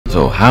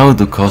So how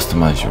to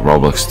customize your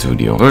Roblox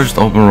Studio? First,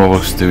 open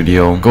Roblox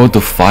Studio, go to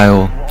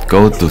File,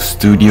 go to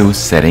Studio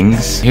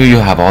Settings. Here you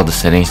have all the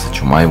settings that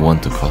you might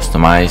want to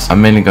customize.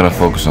 I'm mainly gonna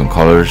focus on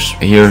colors.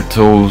 Here,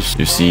 Tools,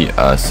 you see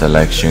a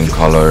selection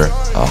color,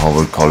 a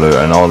hover color,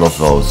 and all of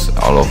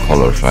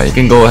colors, right? You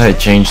can go ahead,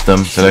 change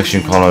them.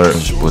 Selection color,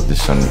 just put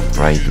this on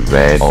bright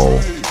red.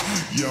 Oh,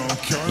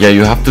 yeah,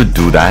 you have to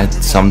do that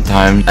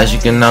sometimes. As you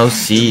can now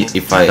see,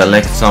 if I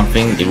select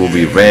something, it will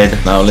be red.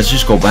 Now let's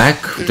just go back.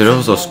 There's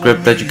also a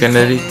script that you can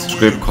edit,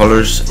 script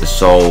colors.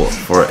 So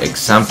for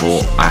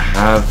example, I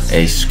have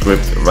a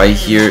script right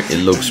here. It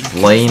looks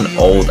plain,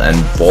 old, and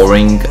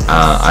boring.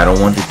 I don't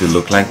want it to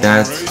look like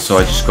that, so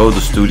I just go to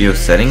Studio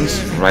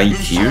Settings right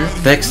here.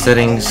 Text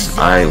settings,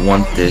 I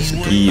want this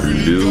to be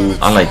blue.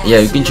 Yeah,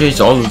 you can change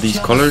all of these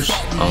colors.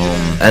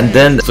 And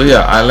then, so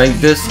yeah, I like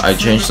this. I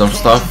changed some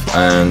stuff,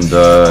 and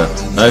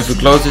now if you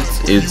close it,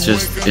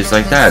 it's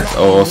like that.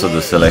 Oh, also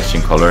the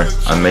selection color,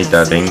 I made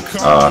that pink.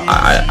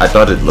 I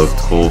thought it looked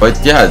cool. But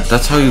yeah,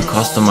 that's how you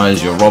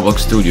customize your Roblox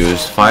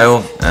Studios.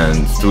 File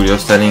and Studio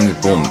Settings,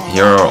 boom.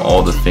 Here are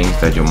all the things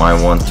that you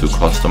might want to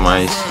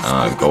customize.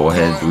 Go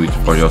ahead, do it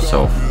for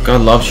yourself.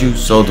 God loves you,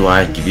 so do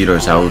I. Giveyeeto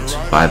is out.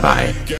 Bye bye.